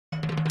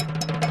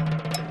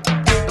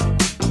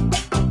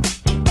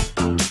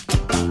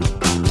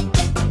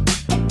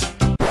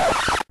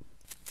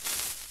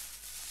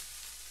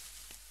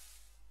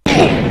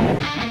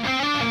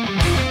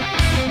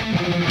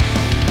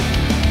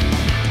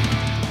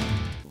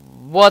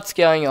What's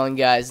going on,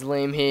 guys?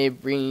 Liam here,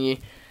 bringing you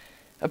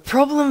a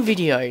problem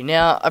video.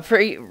 Now,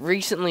 I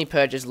recently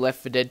purchased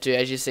Left 4 Dead 2,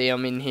 as you see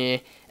I'm in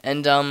here,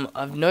 and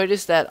I've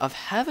noticed that I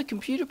have a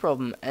computer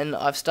problem, and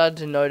I've started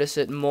to notice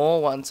it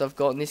more once I've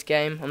gotten this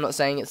game. I'm not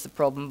saying it's the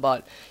problem,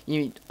 but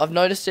I've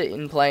noticed it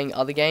in playing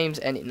other games,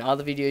 and in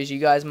other videos you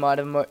guys might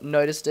have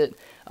noticed it.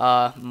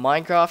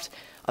 Minecraft.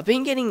 I've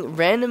been getting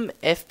random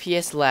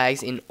FPS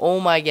lags in all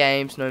my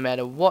games, no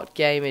matter what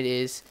game it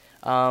is.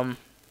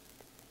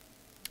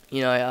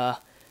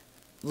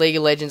 League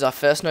of Legends, I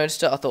first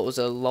noticed it. I thought it was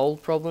a LOL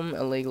problem,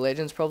 a League of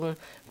Legends problem,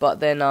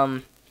 but then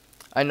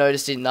I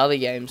noticed it in other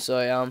games.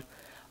 So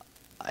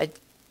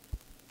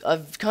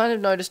I've kind of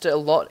noticed it a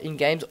lot in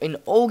games, in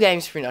all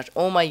games pretty much.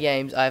 All my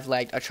games I've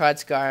lagged. I tried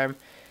Skyrim,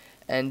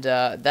 and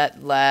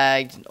that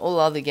lagged. All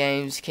other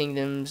games,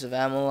 Kingdoms of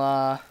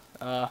Amalur,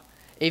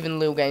 even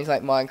little games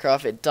like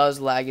Minecraft, it does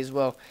lag as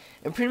well.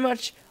 And pretty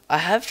much, I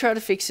have tried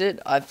to fix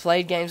it. I've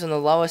played games on the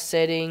lowest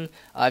setting.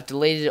 I've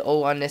deleted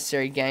all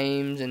unnecessary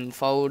games and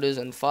folders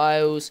and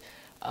files.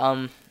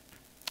 I've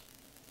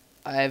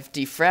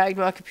defragged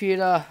my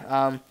computer.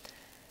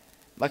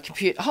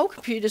 Whole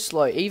computer's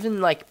slow. Even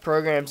like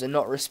programs are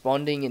not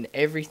responding and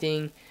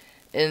everything.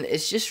 And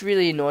it's just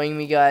really annoying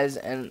me, guys.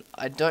 And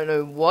I don't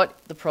know what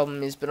the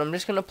problem is, but I'm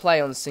just gonna play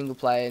on single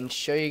player and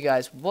show you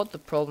guys what the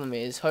problem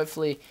is.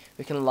 Hopefully,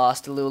 we can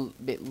last a little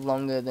bit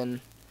longer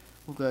than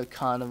we'll go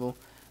Carnival.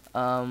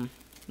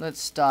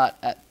 Let's start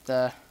at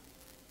the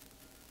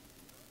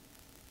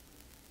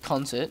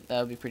concert. That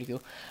would be pretty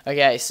cool.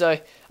 Okay, so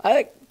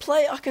I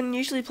can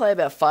usually play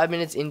about 5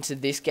 minutes into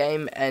this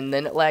game, and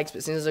then it lags.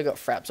 But since I got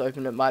Fraps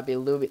open, it might be a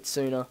little bit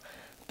sooner.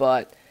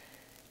 But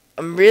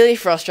I'm really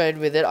frustrated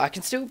with it. I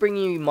can still bring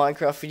you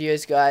Minecraft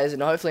videos, guys,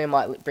 and hopefully I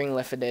might bring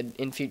Left 4 Dead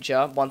in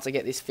future once I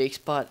get this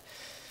fixed. But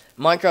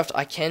Minecraft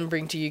I can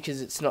bring to you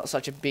because it's not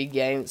such a big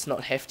game, it's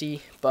not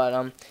hefty,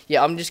 but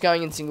yeah, I'm just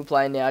going in single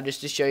player now just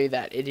to show you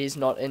that it is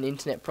not an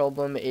internet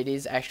problem, it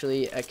is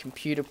actually a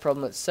computer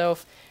problem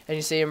itself. And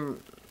you see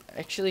I'm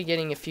actually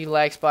getting a few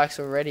lag spikes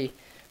already,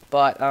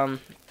 but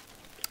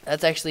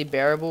that's actually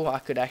bearable. I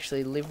could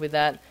actually live with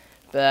that.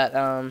 But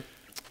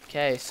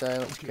okay, so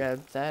let's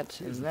grab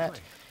that and that.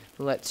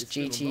 Let's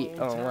GT,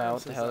 oh wow,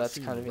 what the hell, that's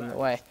kind of in the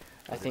way.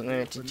 I think we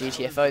went to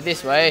GTFO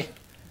this way.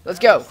 Let's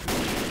go!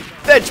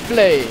 Fetch,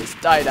 please!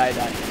 Die.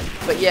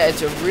 But yeah,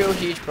 it's a real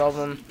huge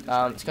problem.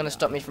 It's going to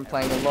stop me from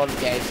playing a lot of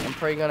games. I'm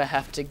probably going to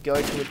have to go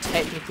to a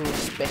technical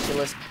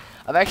specialist.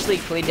 I've actually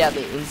cleaned out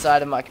the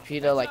inside of my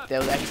computer. Like, there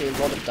was actually a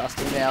lot of dust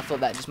in there. I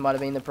thought that just might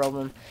have been the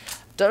problem.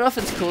 Don't know if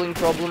it's a cooling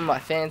problem. My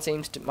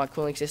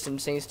cooling system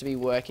seems to be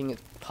working.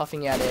 It's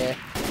puffing out air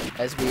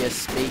as we are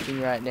speaking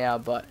right now.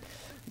 But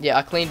yeah,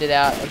 I cleaned it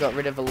out. I got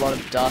rid of a lot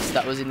of dust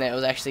that was in there. It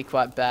was actually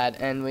quite bad,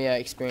 and we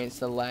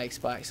experienced the lag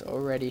spikes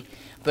already.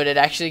 But it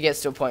actually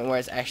gets to a point where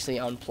it's actually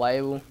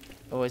unplayable.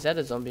 Oh, is that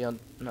a zombie on?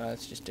 No,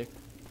 it's just a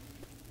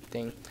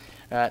thing.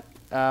 Alright.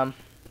 But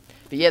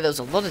yeah, there was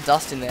a lot of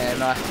dust in there,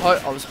 and I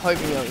was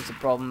hoping it was a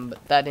problem,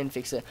 but that didn't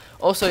fix it.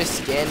 Also,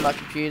 scanned my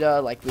computer,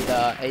 like with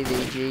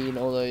AVG and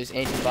all those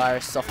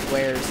antivirus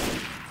softwares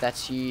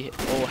that you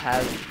all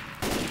have,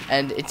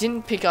 and it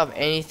didn't pick up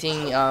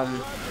anything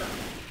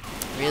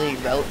really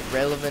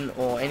relevant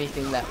or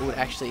anything that would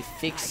actually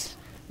fix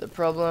the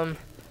problem.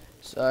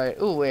 So,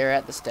 oh, we're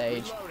at the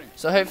stage.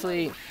 So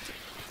hopefully,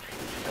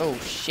 oh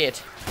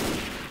shit,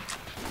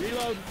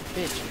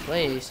 bitch,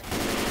 please.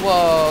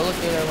 Whoa, look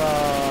at them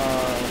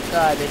all.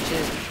 Die,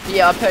 bitches.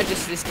 Yeah, I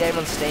purchased this game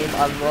on Steam.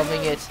 I'm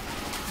loving it,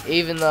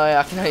 even though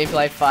I can only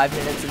play 5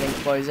 minutes and then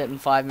close it in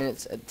 5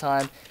 minutes at a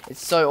time.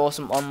 It's so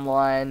awesome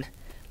online.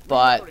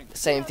 But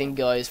same thing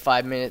goes,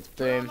 5 minutes,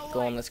 boom,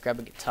 go on, let's grab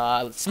a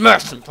guitar, let's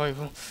smash some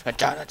people. So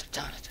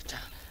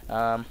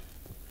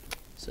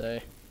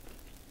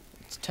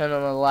let's turn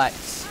on the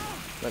lights,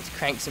 let's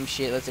crank some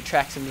shit, let's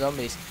attract some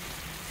zombies.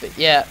 But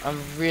yeah, I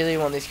really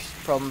want this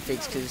problem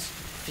fixed, because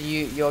for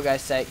your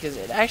guys' sake, because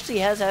it actually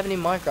has happened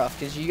in Minecraft,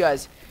 because you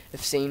guys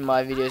have seen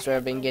my videos where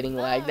I've been getting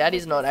lag. That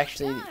is not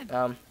actually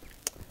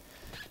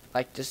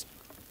like just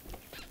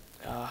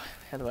how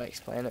do I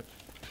explain it?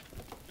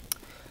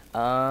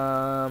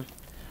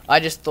 I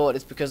just thought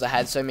it's because I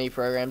had so many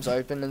programs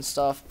open and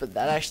stuff, but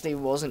that actually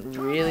wasn't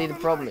really the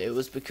problem. It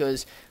was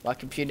because my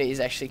computer is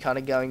actually kind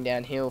of going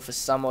downhill for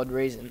some odd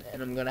reason,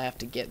 and I'm gonna have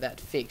to get that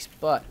fixed.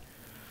 But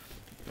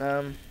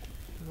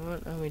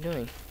what are we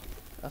doing?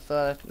 I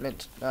thought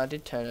I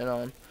did turn it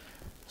on.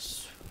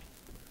 It's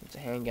a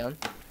handgun.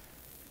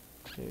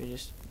 Do we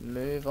just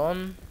move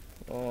on,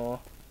 or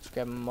let's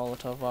grab a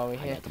Molotov while we're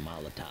here?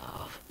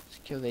 Let's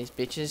kill these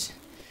bitches.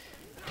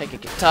 Take a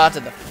guitar to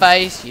the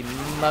face, you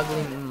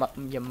mugly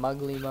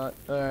mutt.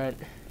 Alright.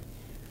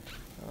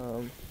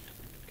 Go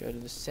to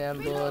the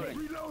soundboard.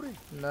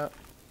 No.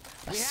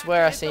 I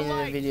swear I seen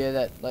in a video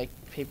that, like,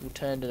 people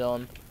turned it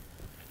on.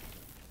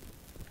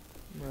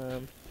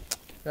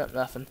 Nope,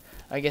 nothing.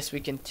 I guess we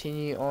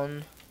continue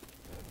on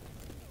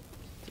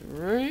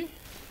through.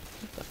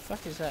 What the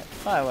fuck is that?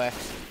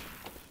 Fireworks.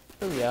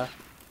 Here we are.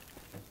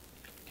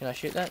 Can I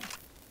shoot that?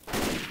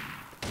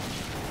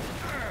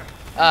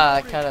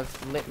 it kind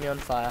of lit me on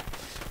fire.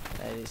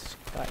 That is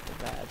quite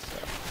bad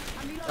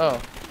stuff.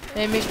 Oh,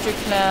 hey Mr.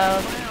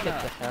 Cloud,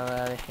 get the hell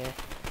out of here.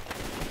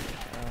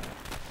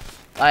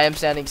 I am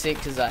sounding sick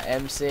because I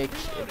am sick.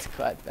 It's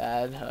quite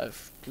bad.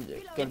 I've got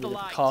a bit of a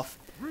cough,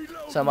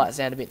 so I might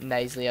sound a bit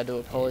nasally. I do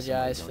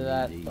apologise for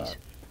that, but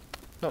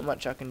not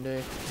much I can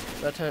do.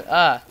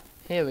 So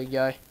here we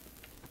go.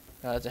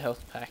 Oh, there's a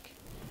health pack.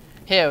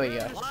 Here we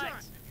go.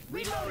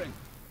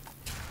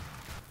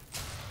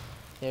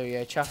 Here we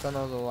go. Chuck on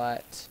all the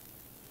lights.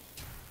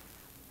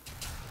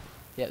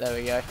 Yeah, there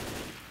we go.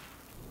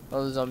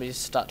 All the zombies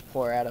start to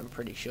pour out, I'm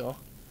pretty sure.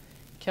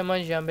 Come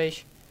on,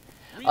 zombies.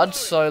 I'd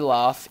so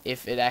laugh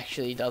if it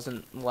actually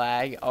doesn't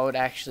lag. I would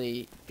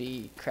actually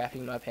be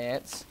crapping my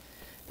pants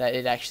that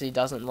it actually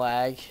doesn't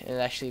lag and it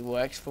actually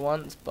works for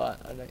once, but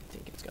I don't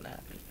think it's gonna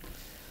happen.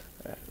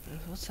 Alright,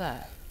 what's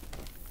that?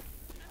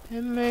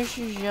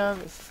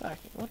 Fuck,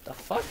 what the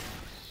fuck?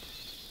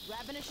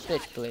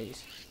 Bitch,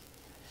 please.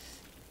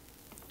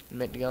 I'm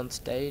meant to go on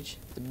stage.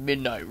 The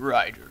Midnight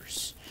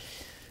Riders,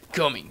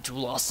 coming to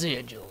Los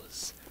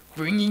Angeles,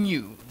 bringing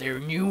you their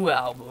new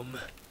album,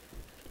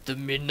 The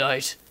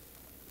Midnight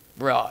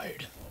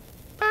Ride.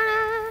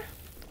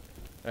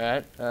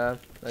 Alright,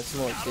 let's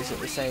launch this at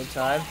the same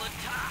time.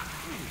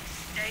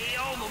 Stay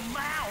on the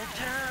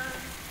mountain.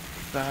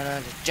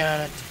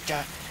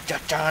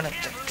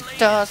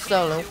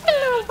 Solo.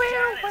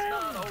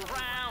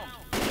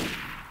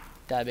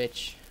 Die,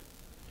 bitch.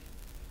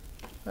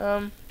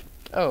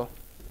 Oh.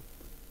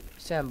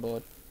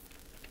 Soundboard.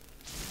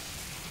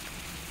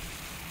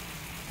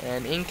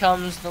 And in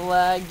comes the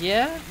lag,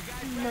 yeah?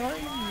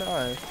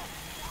 No.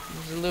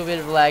 There's a little bit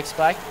of a lag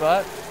spike,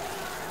 but...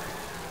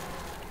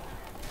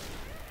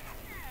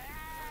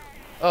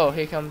 Oh,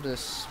 here comes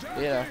this,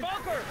 yeah.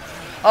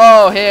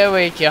 Oh, here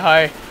we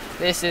go.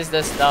 This is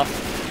the stuff.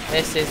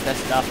 This is the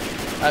stuff.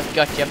 I've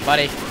got you,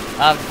 buddy.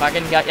 I've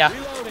fucking got ya.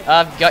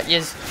 I've got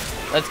yous.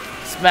 Let's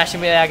smash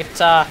him with our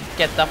guitar.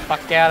 Get the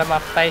fuck out of my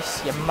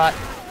face, you mutt.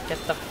 Get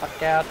the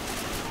fuck out.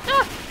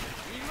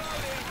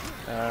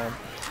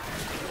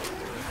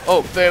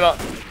 Oh, boomer.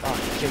 Oh,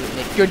 kill it,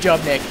 Nick. Good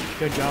job, Nick.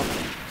 Good job.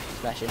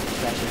 Smash him,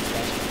 smash him,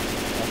 smash him,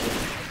 smash him.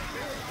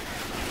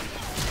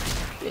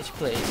 Bitch,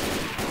 please.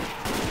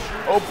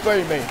 Oh,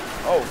 baby.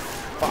 Oh,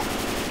 fuck.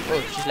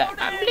 Oh, she's like,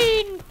 I'm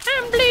bleeding.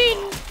 I'm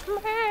bleeding.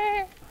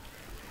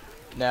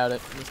 Nailed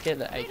it. Let's get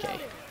the AK.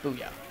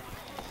 Booyah.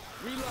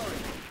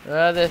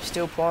 They're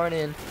still pouring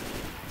in.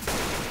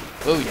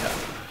 Booyah.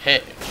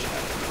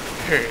 Headshot.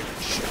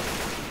 Headshot.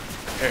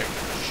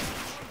 Headshot.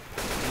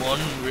 1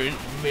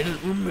 minute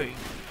remaining.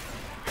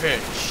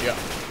 Headshot.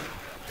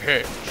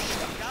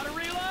 Headshot. Gotta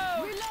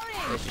reload.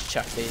 Let's just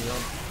chuck these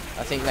on.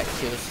 I think that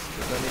kills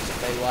the zombies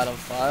if they light on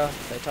fire,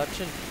 if they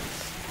touch it.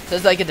 So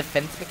it's like a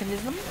defense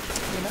mechanism,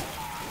 you know?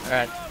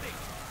 Alright.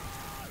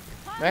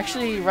 We're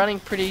actually running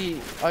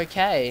pretty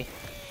okay.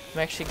 I'm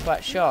actually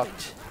quite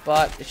shocked,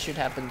 but it should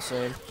happen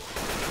soon.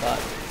 But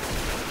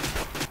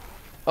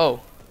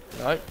oh,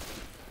 no,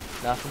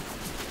 nothing.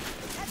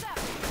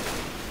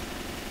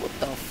 What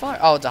the fuck?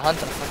 Oh, it's a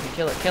hunter. Fucking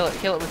kill it, kill it,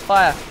 kill it with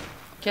fire.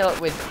 Kill it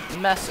with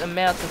mass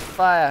amounts of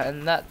fire,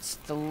 and that's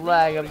the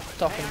lag I'm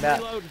talking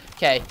about.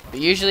 Okay, but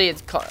usually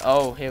it's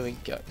oh, here we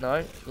go.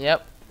 No,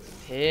 yep,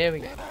 here we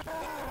go.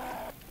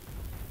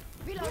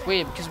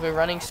 Weird because we're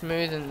running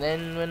smooth and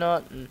then we're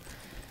not, and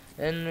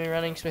then we're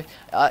running smooth.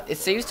 It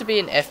seems to be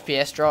an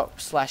FPS drop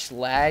 /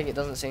 lag. It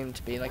doesn't seem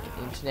to be like an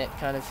internet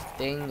kind of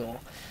thing, or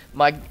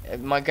my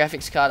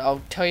graphics card.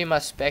 I'll tell you my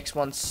specs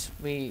once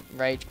we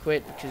rage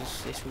quit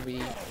because this will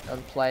be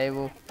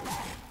unplayable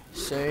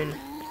soon.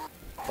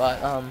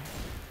 But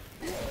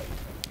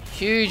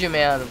huge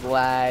amount of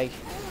lag.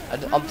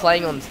 I'm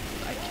playing on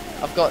like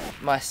I've got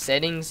my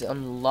settings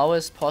on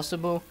lowest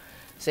possible.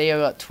 See, I've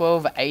got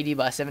 1280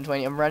 by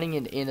 720. I'm running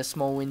it in a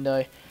small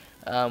window,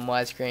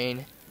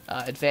 widescreen.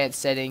 Advanced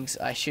settings,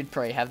 I should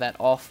probably have that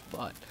off,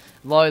 but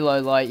low.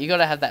 You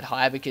gotta have that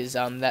high because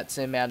that's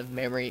the amount of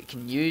memory it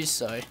can use,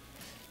 so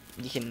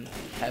you can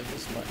have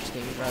as much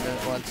things running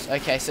at once.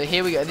 Okay, so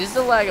here we go. This is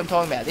the lag I'm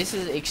talking about. This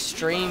is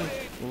extreme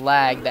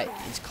lag that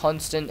is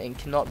constant and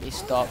cannot be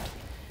stopped.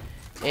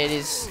 It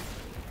is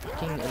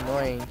fucking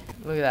annoying.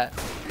 Look at that.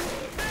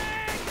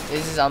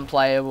 This is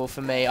unplayable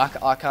for me.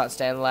 I can't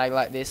stand lag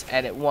like this,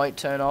 and it won't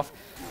turn off.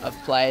 I've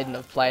played and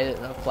I've played it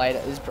and I've played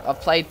it. I've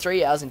played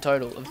 3 hours in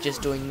total of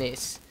just doing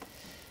this.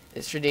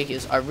 It's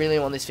ridiculous. I really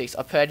want this fixed.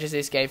 I purchased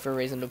this game for a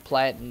reason, to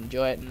play it and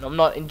enjoy it, and I'm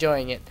not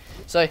enjoying it.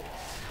 So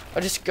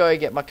I'll just go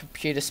get my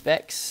computer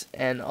specs,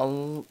 and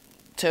I'll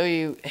tell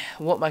you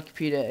what my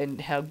computer and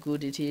how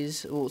good it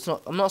is. Well, it's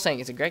not. I'm not saying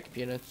it's a great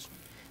computer.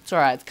 It's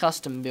alright. It's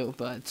custom built,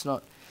 but it's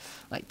not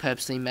like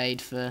purposely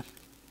made for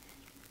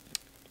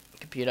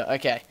computer.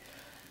 Okay,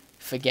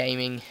 for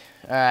gaming.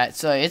 Alright,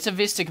 so it's a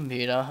Vista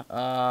computer.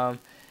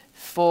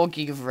 4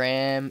 gig of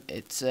RAM.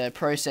 Its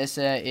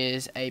processor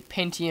is a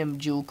Pentium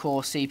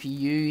dual-core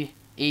CPU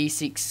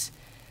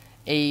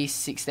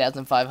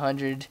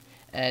E6500,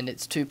 and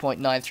it's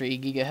 2.93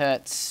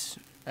 gigahertz,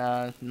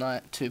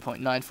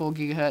 2.94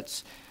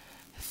 gigahertz,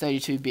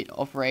 32-bit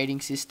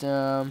operating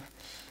system,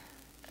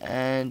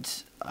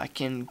 and I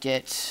can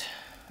get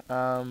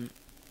the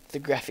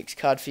graphics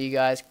card for you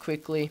guys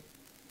quickly.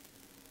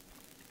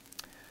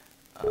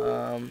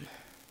 Let's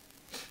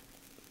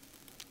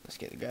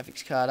get the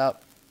graphics card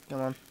up.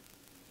 Come on,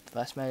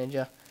 Device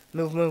Manager.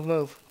 Move, move,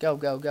 move. Go,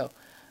 go, go.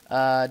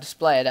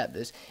 Display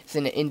adapters. It's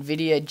an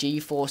NVIDIA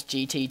GeForce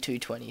GT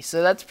 220.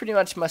 So that's pretty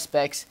much my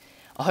specs.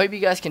 I hope you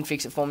guys can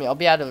fix it for me. I'll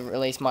be able to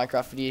release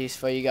Minecraft videos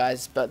for you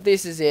guys, but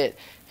this is it.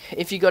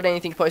 If you got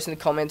anything, post in the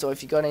comments, or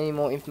if you got any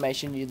more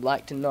information you'd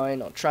like to know,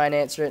 and I'll try and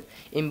answer it,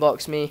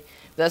 inbox me.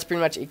 But that's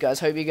pretty much it, guys.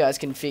 Hope you guys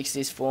can fix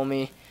this for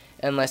me,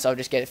 unless I'll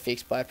just get it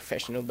fixed by a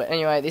professional. But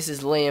anyway, this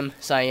is Liam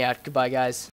signing out. Goodbye, guys.